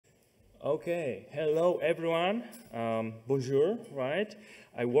Okay, hello everyone. Bonjour, right?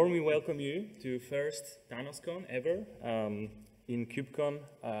 I warmly welcome you to first ThanosCon ever in KubeCon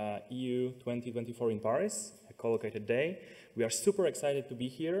EU 2024 in Paris, a co-located day. We are super excited to be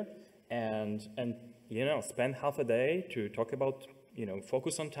here and you know, spend half a day to talk about, you know,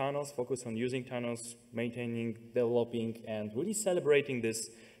 focus on Thanos, focus on using Thanos, maintaining, developing, and really celebrating this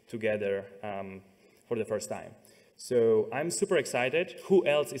together for the first time. So I'm super excited. Who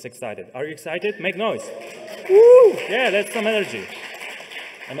else is excited? Are you excited? Make noise. Woo! Yeah, that's some energy.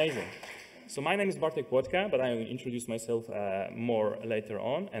 Amazing. So my name is Bartłomiej Płotka, but I will introduce myself more later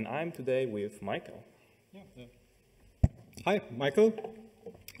on. And I'm today with Michael. Yeah. Hi, Michael.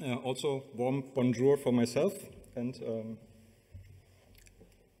 Also warm bonjour for myself. And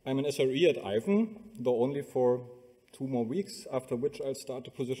I'm an SRE at Ivan, though only for 2 more weeks, after which I'll start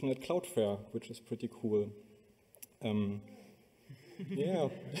a position at Cloudflare, which is pretty cool. Yeah.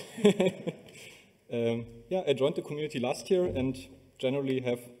 Yeah, I joined the community last year and generally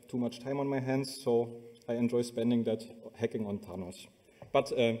have too much time on my hands, so I enjoy spending that hacking on Thanos.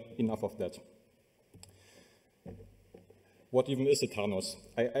 But enough of that. What even is a Thanos?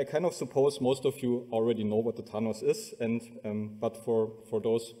 I kind of suppose most of you already know what the Thanos is, and but for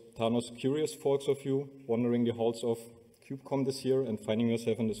those Thanos curious folks of you wandering the halls of KubeCon this year and finding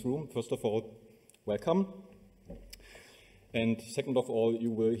yourself in this room, first of all, welcome. And second of all,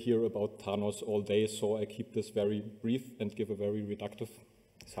 you will hear about Thanos all day, so I keep this very brief and give a very reductive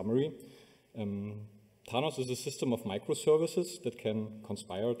summary. Thanos is a system of microservices that can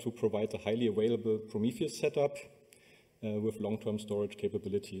conspire to provide a highly available Prometheus setup with long-term storage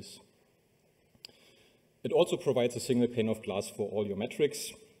capabilities. It also provides a single pane of glass for all your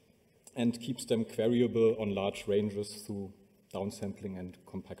metrics and keeps them queryable on large ranges through downsampling and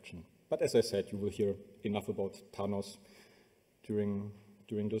compaction. But as I said, you will hear enough about Thanos during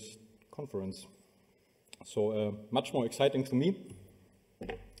this conference. So much more exciting to me.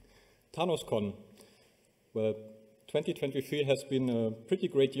 ThanosCon. Well, 2023 has been a pretty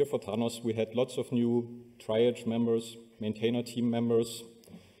great year for Thanos. We had lots of new triage members, maintainer team members,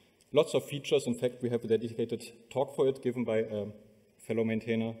 lots of features. In fact, we have a dedicated talk for it given by a fellow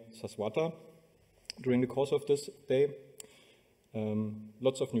maintainer, Saswata, during the course of this day.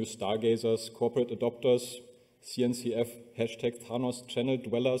 Lots of new stargazers, corporate adopters, CNCF, hashtag Thanos channel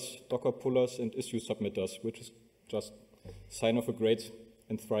dwellers, Docker pullers, and issue submitters, which is just a sign of a great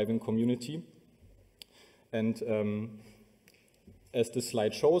and thriving community. And as this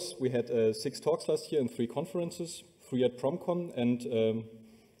slide shows, we had 6 talks last year and 3 conferences, 3 at PromCon and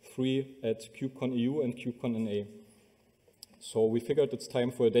 3 at KubeCon EU and KubeCon NA. So we figured it's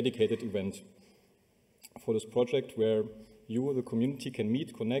time for a dedicated event for this project where you, the community, can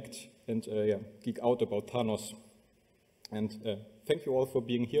meet, connect, and geek out about Thanos. And thank you all for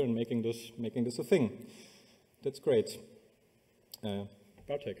being here and making this a thing. That's great.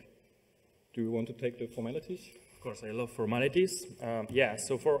 Bartek, do you want to take the formalities? Of course, I love formalities. Yeah,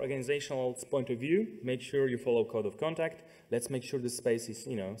 so for organizational point of view, make sure you follow code of contact. Let's make sure the space is,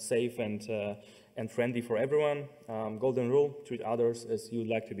 you know, safe and friendly for everyone. Golden rule: treat others as you'd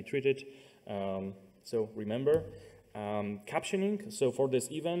like to be treated. So remember. Captioning, so for this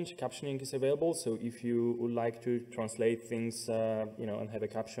event, captioning is available, so if you would like to translate things, you know, and have a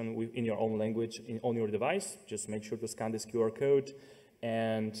caption in your own language on your device, just make sure to scan this QR code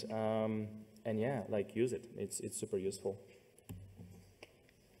and yeah, like use it. It's super useful.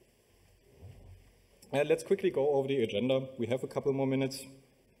 Let's quickly go over the agenda. We have a couple more minutes.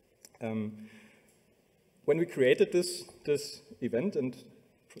 When we created this event and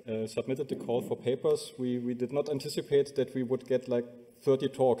submitted the call for papers, we did not anticipate that we would get like 30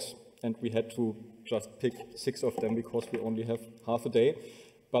 talks, and we had to just pick 6 of them because we only have half a day.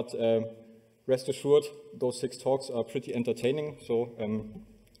 But rest assured, those 6 talks are pretty entertaining, so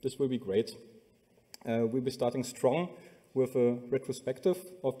this will be great. We'll be starting strong with a retrospective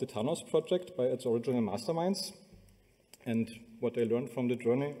of the Thanos project by its original masterminds and what they learned from the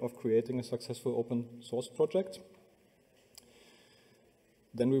journey of creating a successful open source project.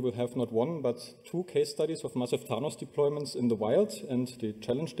 Then we will have not 1, but 2 case studies of massive Thanos deployments in the wild and the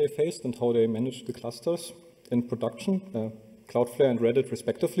challenge they faced and how they managed the clusters in production, Cloudflare and Reddit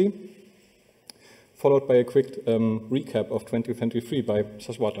respectively, followed by a quick recap of 2023 by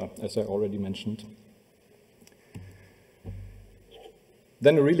Saswata, as I already mentioned.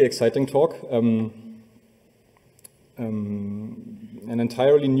 Then a really exciting talk, an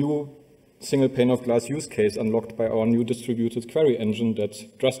entirely new single pane of glass use case unlocked by our new distributed query engine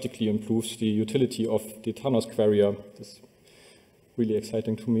that drastically improves the utility of the Thanos querier. This is really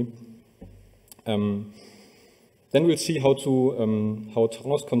exciting to me. Then we'll see how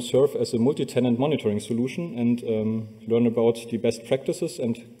Thanos can serve as a multi-tenant monitoring solution and learn about the best practices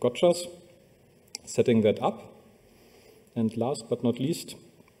and gotchas, setting that up. And last but not least,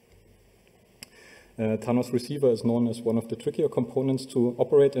 Thanos Receiver is known as one of the trickier components to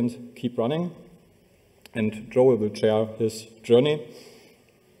operate and keep running. And Joel will share his journey,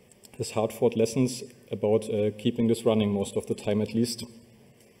 his hard-fought lessons about keeping this running most of the time at least.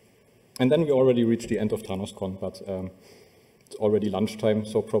 And then we already reached the end of ThanosCon, but it's already lunchtime,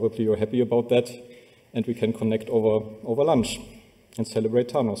 so probably you're happy about that. And we can connect over lunch and celebrate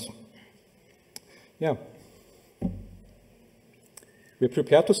Thanos. Yeah. We're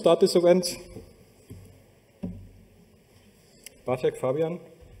prepared to start this event. Bartek, Fabian,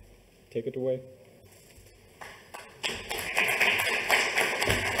 take it away.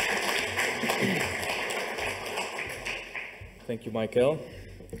 Thank you, Michael.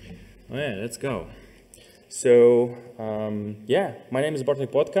 Oh yeah, let's go. So, yeah, my name is Bartłomiej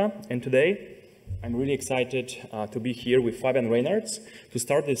Płotka, and today I'm really excited to be here with Fabian Reinartz to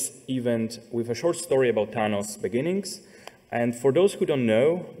start this event with a short story about Thanos' beginnings. And for those who don't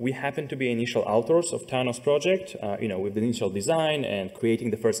know, we happen to be initial authors of Thanos project, with the initial design and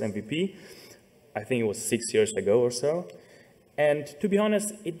creating the first MVP. I think it was 6 years ago or so. And to be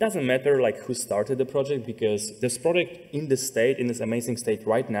honest, it doesn't matter like who started the project, because this project in this amazing state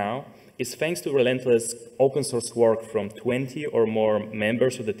right now, is thanks to relentless open source work from 20 or more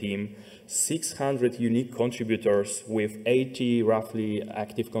members of the team, 600 unique contributors with 80 roughly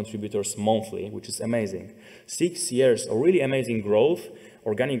active contributors monthly, which is amazing. 6 years of really amazing growth,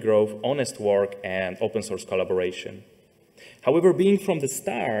 organic growth, honest work, and open source collaboration. However, being from the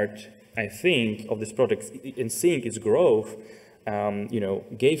start, I think, of this project and seeing its growth,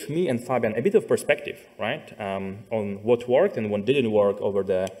 gave me and Fabian a bit of perspective, right, on what worked and what didn't work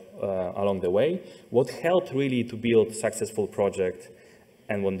along the way, what helped really to build a successful project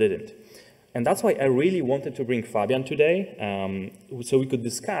and what didn't. And that's why I really wanted to bring Fabian today, so we could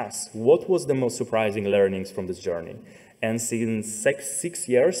discuss what was the most surprising learnings from this journey. And since six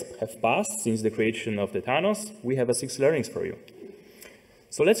years have passed since the creation of the Thanos, we have 6 learnings for you.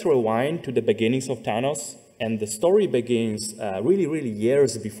 So let's rewind to the beginnings of Thanos. And the story begins really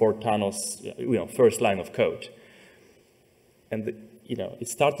years before Thanos' first line of code. And it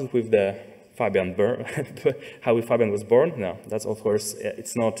started with the Fabian how Fabian was born. No, that's of course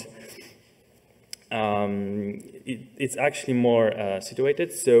it's not. It's actually more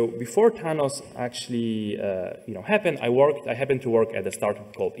situated. So before Thanos actually happened, I happened to work at a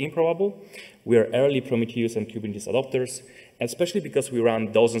startup called Improbable. We are early Prometheus and Kubernetes adopters, especially because we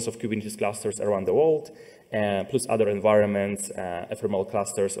run dozens of Kubernetes clusters around the world. Plus other environments, ephemeral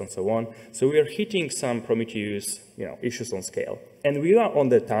clusters, and so on. So we are hitting some Prometheus, issues on scale. And we are on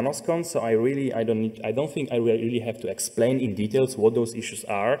the ThanosCon, so I don't think I really have to explain in details what those issues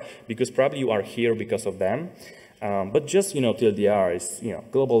are, because probably you are here because of them. But just, TLDR is,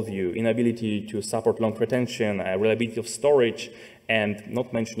 global view, inability to support long retention, reliability of storage, and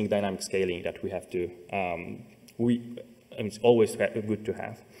not mentioning dynamic scaling that we have to, it's always good to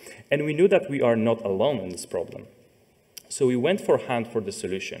have. And we knew that we are not alone in this problem. So we went for hunt for the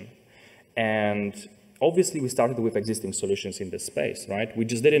solution. And obviously we started with existing solutions in this space, right? We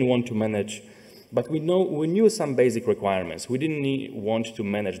just didn't want to manage, but we knew some basic requirements. We didn't want to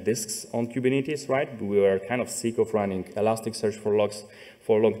manage disks on Kubernetes, right? We were kind of sick of running Elasticsearch for logs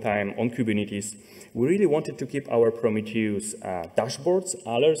for a long time on Kubernetes. We really wanted to keep our Prometheus dashboards,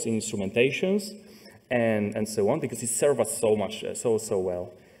 alerts, instrumentations, and so on, because it served us so much, so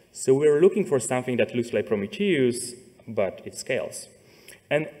well. So we were looking for something that looks like Prometheus, but it scales.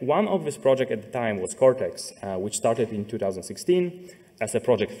 And one obvious project at the time was Cortex, which started in 2016 as a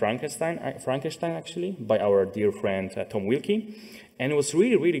project Frankenstein actually, by our dear friend Tom Wilkie. And it was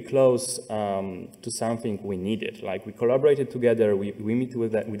really close to something we needed. Like we collaborated together, we meet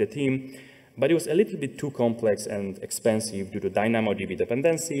with the team, but it was a little bit too complex and expensive due to DynamoDB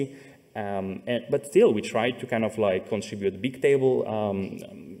dependency. But still, we tried to kind of like contribute Bigtable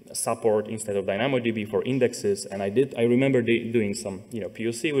support instead of DynamoDB for indexes, and I remember doing some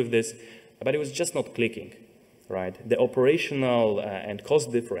POC with this, but it was just not clicking, right? The operational and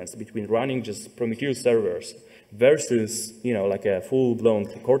cost difference between running just Prometheus servers versus like a full-blown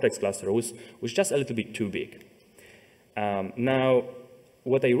Cortex cluster was just a little bit too big. Now,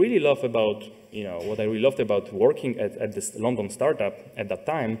 what I really love about working at this London startup at that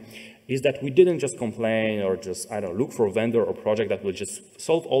time is that we didn't just complain or just, look for a vendor or project that will just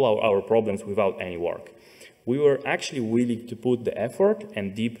solve all our problems without any work. We were actually willing to put the effort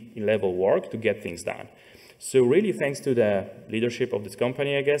and deep level work to get things done. So really thanks to the leadership of this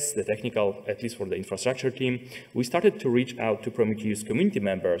company, I guess, the technical, at least for the infrastructure team, we started to reach out to Prometheus community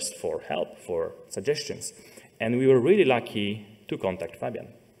members for help, for suggestions. And we were really lucky to contact Fabian.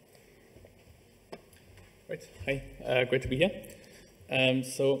 Right. Hi, great to be here.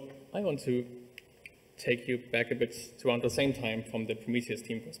 So I want to take you back a bit to around the same time from the Prometheus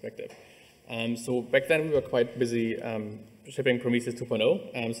team perspective. So back then we were quite busy shipping Prometheus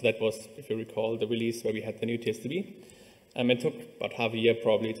 2.0. So that was, if you recall, the release where we had the new TSDB. It took about half a year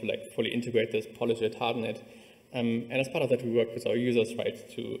probably to like fully integrate this, polish it, harden it. And as part of that, we worked with our users, right,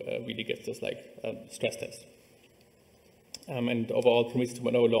 to really get this like stress test. And overall, Prometheus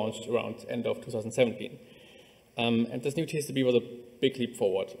 2.0 launched around end of 2017. And this new TSDB was a big leap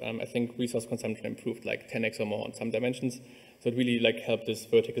forward. I think resource consumption improved like 10x or more on some dimensions. So it really like helped this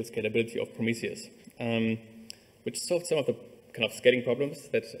vertical scalability of Prometheus, which solved some of the kind of scaling problems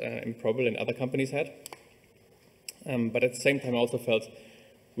that Improbable and other companies had. But at the same time, I also felt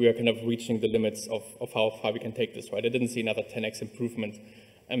we are kind of reaching the limits of how far we can take this, right? I didn't see another 10x improvement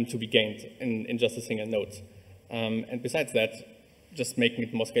to be gained in just a single node. And besides that, just making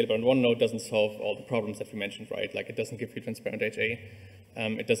it more scalable on one node doesn't solve all the problems that we mentioned, right? Like it doesn't give you transparent HA,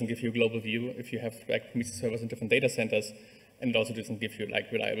 it doesn't give you a global view if you have like Prometheus servers in different data centers, and it also doesn't give you like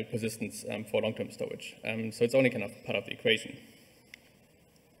reliable persistence for long-term storage. So it's only kind of part of the equation.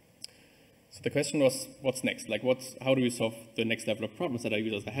 So the question was, what's next? Like how do we solve the next level of problems that our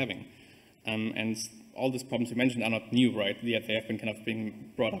users are having? And all these problems we mentioned are not new, right? Yet they have been kind of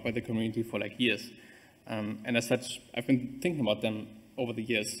being brought up by the community for like years. And as such, I've been thinking about them over the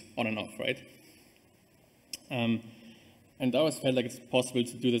years, on and off, right? And I always felt like it's possible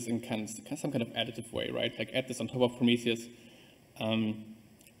to do this in some kind of additive way, right? Like add this on top of Prometheus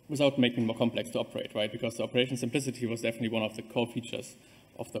without making it more complex to operate, right? Because the operation simplicity was definitely one of the core features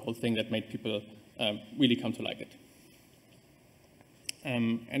of the whole thing that made people really come to like it.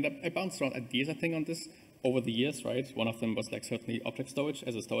 And I bounced around ideas, I think, on this over the years, right? One of them was like certainly object storage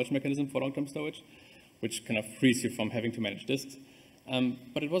as a storage mechanism for long-term storage, which kind of frees you from having to manage disks.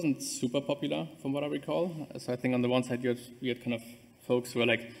 But it wasn't super popular from what I recall. So I think on the one side, you had kind of folks who were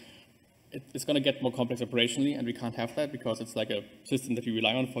like, it's going to get more complex operationally, and we can't have that because it's like a system that you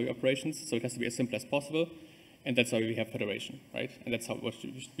rely on for your operations. So it has to be as simple as possible. And that's why we have federation, right? And that's what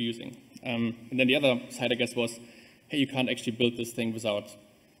you should be using. And then the other side, I guess, was, hey, you can't actually build this thing without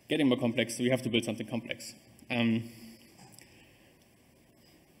getting more complex, so you have to build something complex. In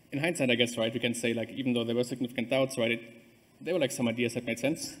hindsight, I guess, right, we can say, like, even though there were significant doubts, right, there were like some ideas that made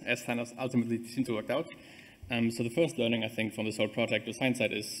sense, as Thanos ultimately seemed to work out. So the first learning, I think, from this whole project with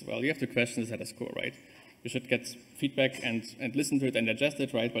hindsight is, well, you have to question the status quo, right? You should get feedback and listen to it and digest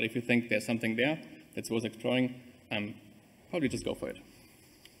it, right? But if you think there's something there that's worth exploring, probably just go for it.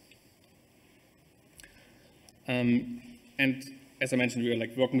 And as I mentioned, we were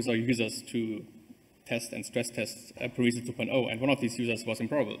like working with our users to test and stress test Prometheus 2.0, and one of these users was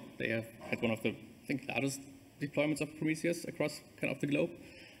Improbable. They have had one of the, I think, largest deployments of Prometheus across kind of the globe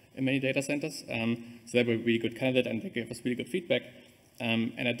in many data centers. So they were a really good candidate, and they gave us really good feedback.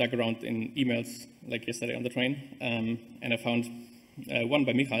 And I dug around in emails like yesterday on the train, and I found one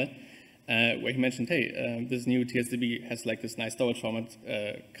by Michal, where he mentioned, hey, this new TSDB has like this nice storage format.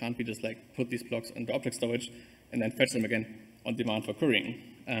 Can't we just like put these blocks into object storage and then fetch them again on demand for querying?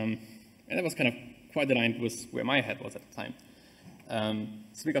 And that was kind of quite aligned with where my head was at the time.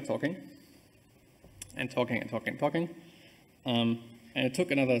 So we got talking, and talking. And it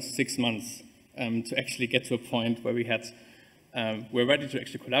took another 6 months to actually get to a point where we're ready to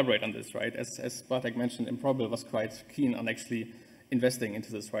actually collaborate on this, right? As Bartek mentioned, Improbable was quite keen on actually investing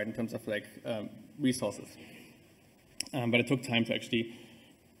into this, right, in terms of like resources. But it took time to actually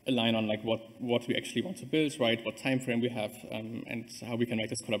align on like what we actually want to build, right, what time frame we have, and how we can make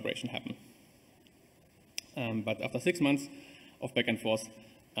this collaboration happen. But after 6 months of back and forth,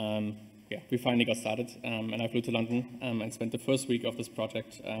 yeah, we finally got started, and I flew to London and spent the first week of this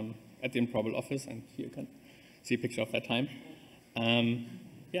project at the Improbable office, and here you can see a picture of that time.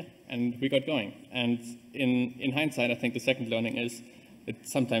 Yeah, and we got going. And in hindsight, I think the second learning is that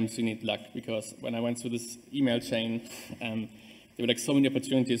sometimes you need luck, because when I went through this email chain, there were like so many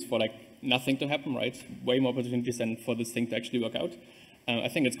opportunities for like nothing to happen, right? Way more opportunities than for this thing to actually work out. I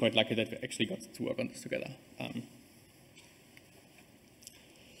think it's quite lucky that we actually got to work on this together.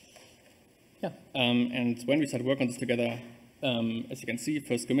 Yeah, and when we started working on this together, as you can see,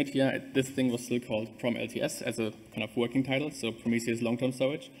 first commit here, this thing was still called Prom LTS as a kind of working title, so Prometheus long-term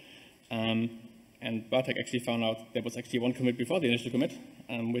storage. And Bartek actually found out there was actually one commit before the initial commit,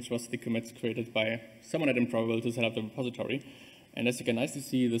 which was the commit created by someone at Improbable to set up the repository. And as you can nicely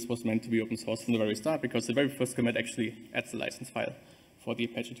see, this was meant to be open source from the very start because the very first commit actually adds the license file for the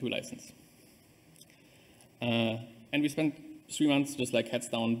Apache 2 license. And we spent 3 months just like heads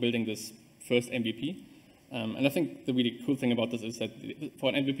down building this first MVP. And I think the really cool thing about this is that for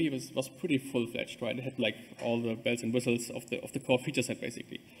an MVP, it was pretty full-fledged, right? It had like all the bells and whistles of the core feature set,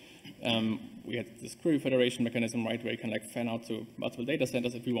 basically. We had this query federation mechanism, right, where you can like fan out to multiple data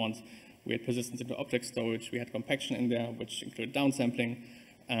centers if you want. We had persistence into object storage. We had compaction in there, which included downsampling.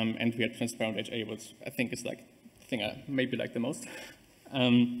 And we had transparent HA, which I think is like the thing I maybe like the most.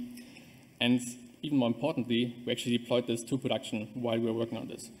 And even more importantly, we actually deployed this to production while we were working on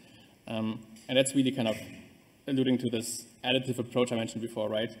this. And that's really kind of alluding to this additive approach I mentioned before,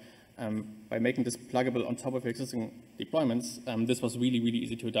 right? By making this pluggable on top of existing deployments, this was really, really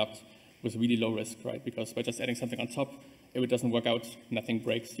easy to adopt with really low risk, right? Because by just adding something on top, if it doesn't work out, nothing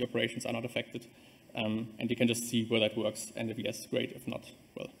breaks, the operations are not affected. And you can just see where that works, and if yes, great. If not,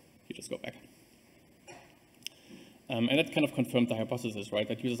 well, you just go back. And that kind of confirmed the hypothesis, right?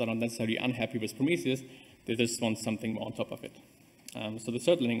 That users are not necessarily unhappy with Prometheus, they just want something more on top of it. So the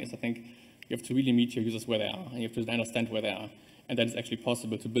third learning is, I think, you have to really meet your users where they are, and you have to understand where they are. And that it's actually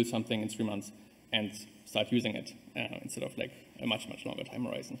possible to build something in 3 months and start using it instead of like a much, much longer time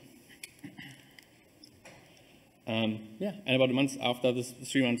horizon. Yeah, and about a month after this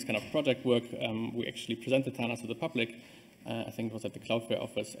 3 months kind of project work, we actually presented Thanos to the public. I think it was at the Cloudflare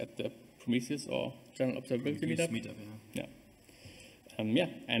office at the Prometheus or General Observability meetup. Yeah. Yeah,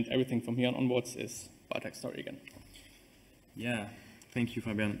 and everything from here on onwards is Bartek's story again. Yeah, thank you,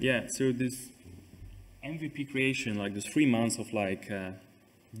 Fabian. Yeah, so this MVP creation, like this 3 months of like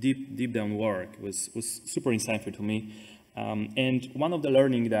deep down work was super insightful to me. And one of the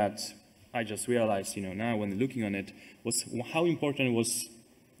learning that I just realized, now when looking on it, was how important was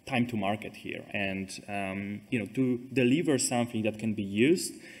time to market here, and to deliver something that can be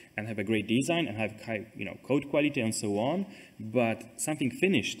used and have a great design and have high, code quality and so on, but something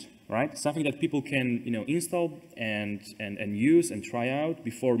finished, right? Something that people can, install and use and try out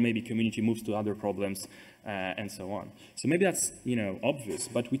before maybe community moves to other problems and so on. So maybe that's, obvious,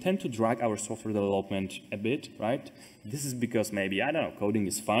 but we tend to drag our software development a bit, right? This is because maybe, I don't know, coding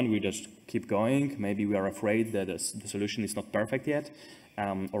is fun, we just keep going. Maybe we are afraid that the solution is not perfect yet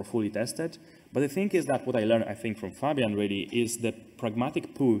or fully tested. But the thing is that what I learned, I think, from Fabian really is the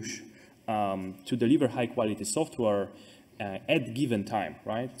pragmatic push to deliver high quality software at given time,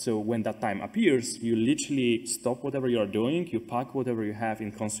 right? So when that time appears, you literally stop whatever you are doing, you pack whatever you have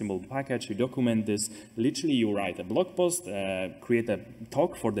in consumable package, you document this, literally you write a blog post, create a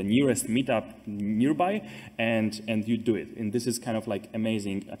talk for the nearest meetup nearby, and you do it. And this is kind of like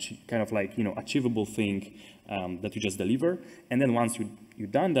amazing, kind of like, achievable thing that you just deliver. And then once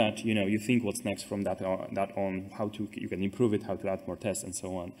you've done that, you think what's next from that on, how you can improve it, how to add more tests and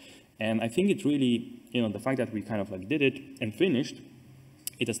so on. And I think it really, the fact that we kind of like did it and finished,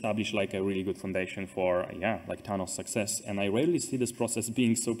 it established like a really good foundation for, like Thanos success. And I rarely see this process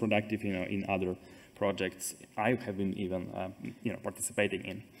being so productive, in other projects I have been even, participating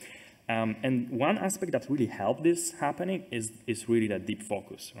in. And one aspect that really helped this happening is really that deep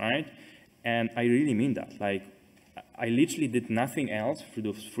focus, right? And I really mean that. Like, I literally did nothing else for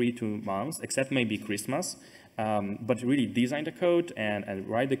those 2 months, except maybe Christmas. But really design the code and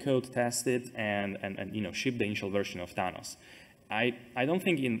write the code, test it, and ship the initial version of Thanos. I don't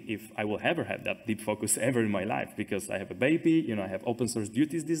think if I will ever have that deep focus ever in my life, because I have a baby, I have open source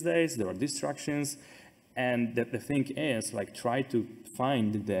duties these days, there are distractions, and the thing is, like, try to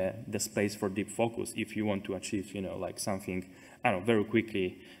find the space for deep focus if you want to achieve, like something, I don't know, very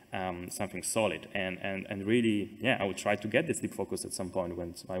quickly, something solid. And really, I would try to get this deep focus at some point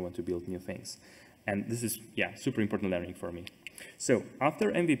when I want to build new things. And this is, super important learning for me. So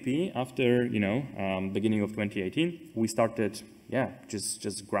after MVP, after, beginning of 2018, we started,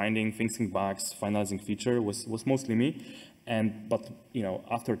 just grinding, fixing bugs, finalizing feature was mostly me. But,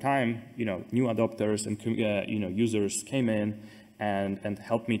 after time, new adopters and, users came in and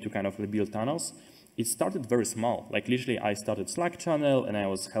helped me to kind of rebuild Thanos. It started very small. Like literally I started Slack channel and I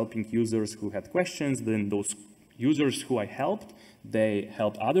was helping users who had questions. Then those users who I helped, they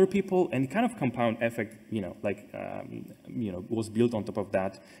helped other people, and kind of compound effect, was built on top of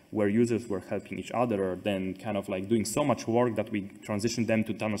that, where users were helping each other, then kind of like doing so much work that we transitioned them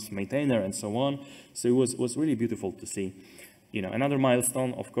to Thanos maintainer and so on. So it was really beautiful to see. Another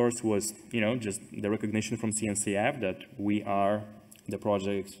milestone, of course, was, just the recognition from CNCF that we are the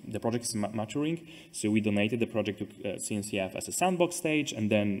project is maturing. So we donated the project to CNCF as a sandbox stage, and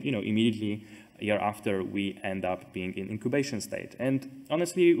then, immediately a year after, we end up being in incubation state. And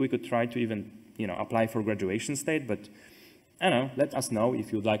honestly, we could try to even, apply for graduation state, but I don't know, let us know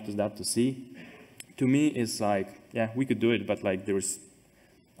if you'd like that to see. To me, it's like, yeah, we could do it, but like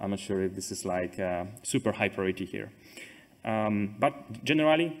I'm not sure if this is like super high priority here. But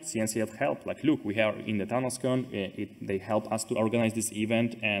generally, CNCF help. Like, look, we are in the ThanosCon. They help us to organize this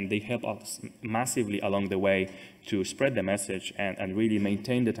event, and they help us massively along the way to spread the message and really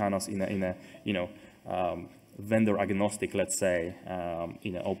maintain the Thanos in a vendor agnostic, let's say,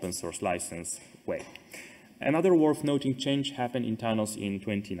 in an open source license way. Another worth noting change happened in Thanos in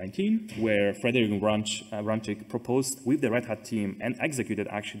 2019, where Frederick Wronczyk proposed with the Red Hat team and executed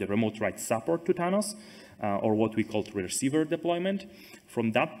actually the remote write support to Thanos, or what we called receiver deployment.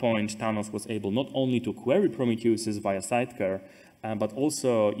 From that point, Thanos was able not only to query Prometheus via sidecar, but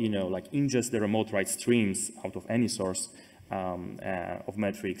also, like ingest the remote write streams out of any source of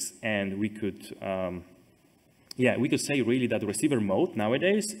metrics, and we could we could say really that the receiver mode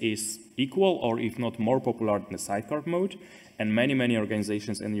nowadays is equal or if not more popular than the sidecar mode. And many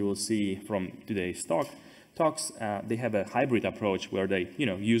organizations, and you will see from today's talks, they have a hybrid approach where they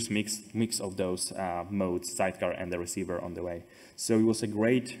use mix of those modes, sidecar and the receiver on the way. So it was a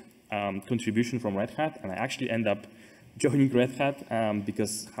great contribution from Red Hat, and I actually end up joining Red Hat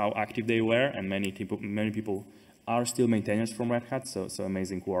because how active they were, and many people are still maintainers from Red Hat, so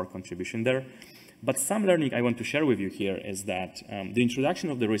amazing work contribution there. But some learning I want to share with you here is that the introduction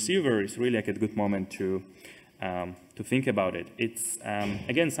of the receiver is really like a good moment to think about it. It's,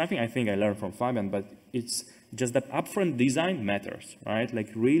 again, something I think I learned from Fabian, but it's just that upfront design matters, right? Like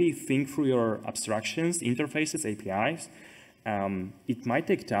really think through your abstractions, interfaces, APIs. It might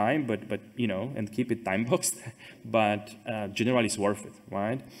take time, but and keep it time boxed, but generally it's worth it,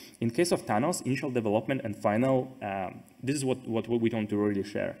 right? In case of Thanos, initial development and final, this is what we don't really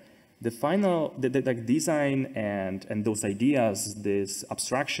share. The final, the design and those ideas, this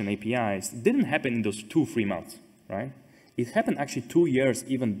abstraction APIs, didn't happen in those 2-3 months, right? It happened actually 2 years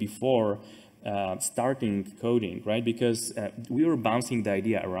even before starting coding, right? Because we were bouncing the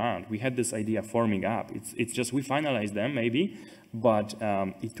idea around. We had this idea forming up. It's just we finalized them maybe, but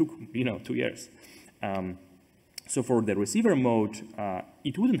it took 2 years. So for the receiver mode,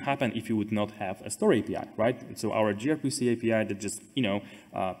 it wouldn't happen if you would not have a store API, right? So our gRPC API that just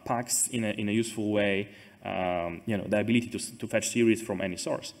packs in a useful way, the ability to fetch series from any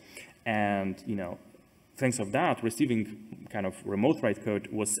source, and thanks of that, receiving kind of remote write code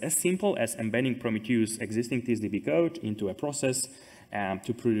was as simple as embedding Prometheus existing TSDB code into a process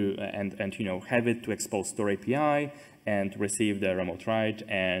to produce and have it to expose store API and receive the remote write,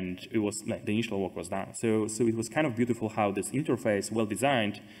 and it was like the initial work was done. So it was kind of beautiful how this interface, well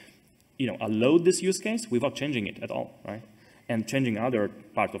designed, allowed this use case without changing it at all, right? And changing other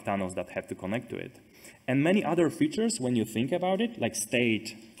parts of Thanos that have to connect to it. And many other features, when you think about it, like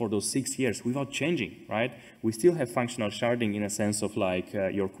stayed for those 6 years without changing, right? We still have functional sharding in a sense of like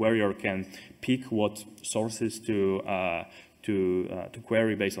your querier can pick what sources to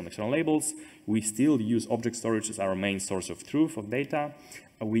query based on external labels. We still use object storage as our main source of truth of data.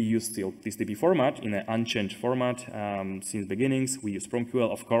 We use still TSDB format in an unchanged format since beginnings. We use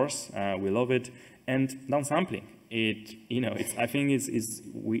PromQL, of course. We love it. And downsampling. I think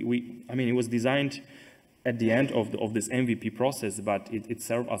it was designed at the end of this MVP process, but it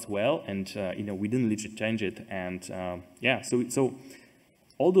served us well, and we didn't literally change it. And so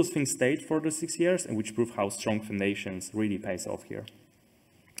all those things stayed for the 6 years, and which prove how strong foundations really pays off here.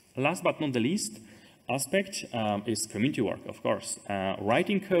 Last but not the least aspect is community work, of course.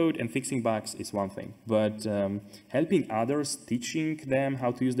 Writing code and fixing bugs is one thing, but helping others, teaching them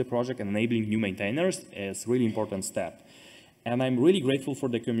how to use the project and enabling new maintainers is a really important step. And I'm really grateful for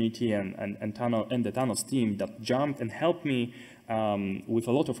the community and the Thanos team that jumped and helped me with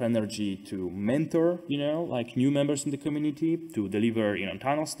a lot of energy to mentor, like new members in the community, to deliver,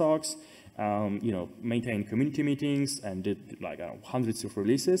 Thanos talks, maintain community meetings, and did like hundreds of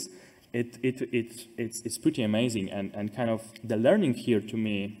releases. It's pretty amazing, and kind of the learning here to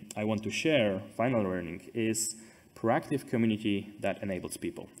me, I want to share, final learning, is proactive community that enables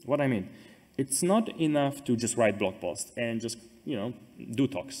people. What I mean, it's not enough to just write blog posts and just, do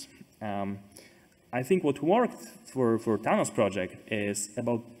talks. I think what worked for Thanos project is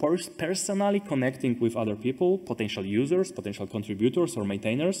about personally connecting with other people, potential users, potential contributors or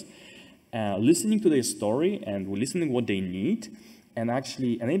maintainers, listening to their story and listening what they need, and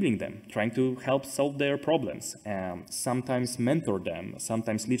actually enabling them, trying to help solve their problems, sometimes mentor them,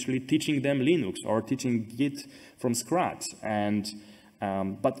 sometimes literally teaching them Linux or teaching Git from scratch.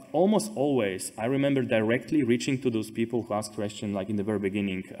 But almost always, I remember directly reaching to those people who asked questions like in the very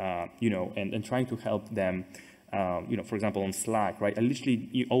beginning, and trying to help them you know, for example, on Slack, right? I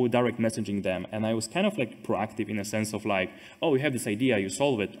literally always direct messaging them, and I was kind of like proactive in a sense of like, oh, you have this idea, you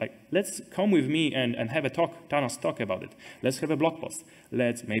solve it. Like, let's come with me and have a talk, Thanos talk about it. Let's have a blog post.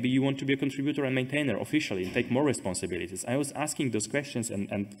 Maybe you want to be a contributor and maintainer officially and take more responsibilities. I was asking those questions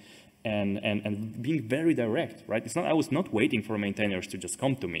and being very direct, right? It's not, I was not waiting for maintainers to just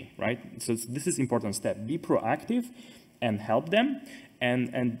come to me, right? So this is important step. Be proactive and help them,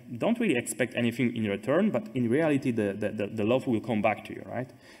 and don't really expect anything in return, but in reality, the love will come back to you, right?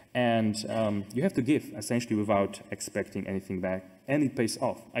 And you have to give, essentially, without expecting anything back, and it pays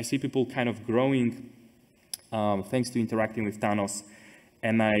off. I see people kind of growing thanks to interacting with Thanos,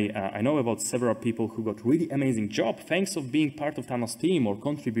 and I know about several people who got really amazing job thanks of being part of Thanos team or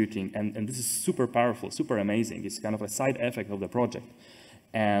contributing, and this is super powerful, super amazing. It's kind of a side effect of the project.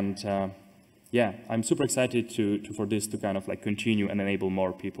 And yeah, I'm super excited for this to kind of like continue and enable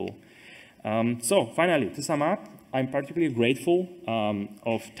more people. So finally, to sum up, I'm particularly grateful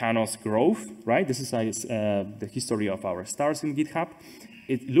of Thanos' growth, right? This is the history of our stars in GitHub.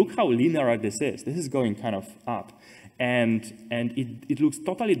 Look how linear this is. This is going kind of up. And it looks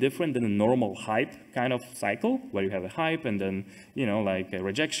totally different than a normal hype kind of cycle, where you have a hype and then, you know, like a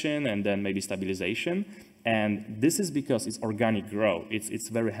rejection and then maybe stabilization. And this is because it's organic growth. It's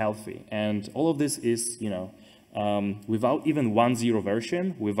very healthy. And all of this is, you know, without even 1.0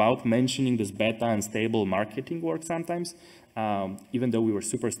 version, without mentioning this beta and stable marketing work sometimes, even though we were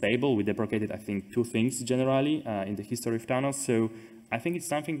super stable, we deprecated, I think, 2 things generally in the history of Thanos. So I think it's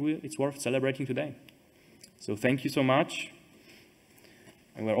something it's worth celebrating today. So thank you so much.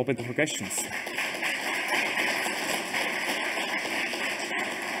 And we're open for questions.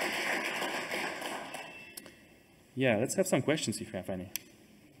 Yeah, let's have some questions if you have any.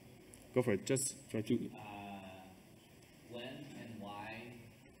 Go for it. Just try to. When and why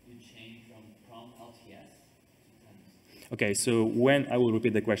you changed from prompt LTS to Thanos? Okay, so I will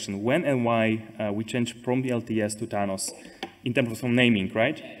repeat the question. When and why we changed prompt LTS to Thanos in terms of some naming,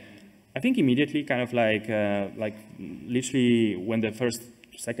 right? I think immediately, kind of like literally when the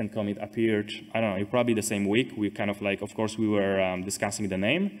second commit appeared, I don't know, probably the same week, we kind of like, of course, we were discussing the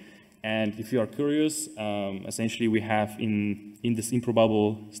name. And if you are curious, essentially we have in this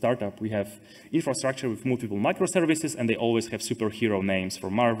improbable startup, we have infrastructure with multiple microservices, and they always have superhero names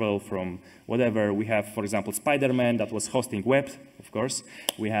from Marvel, from whatever. We have, for example, Spider-Man that was hosting web, of course.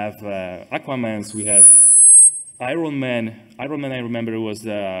 We have Aquaman, we have Iron Man. Iron Man, I remember, was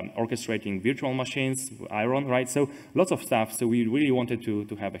orchestrating virtual machines, Iron, right? So lots of stuff. So we really wanted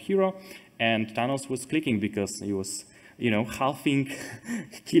to have a hero, and Thanos was clicking because he was, you know,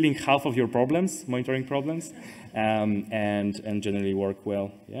 killing half of your problems, monitoring problems, and generally work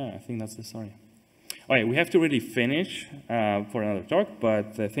well. Yeah, I think that's the story. All right, we have to really finish for another talk,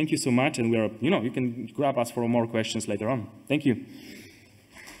 but thank you so much, and we are, you know, you can grab us for more questions later on. Thank you.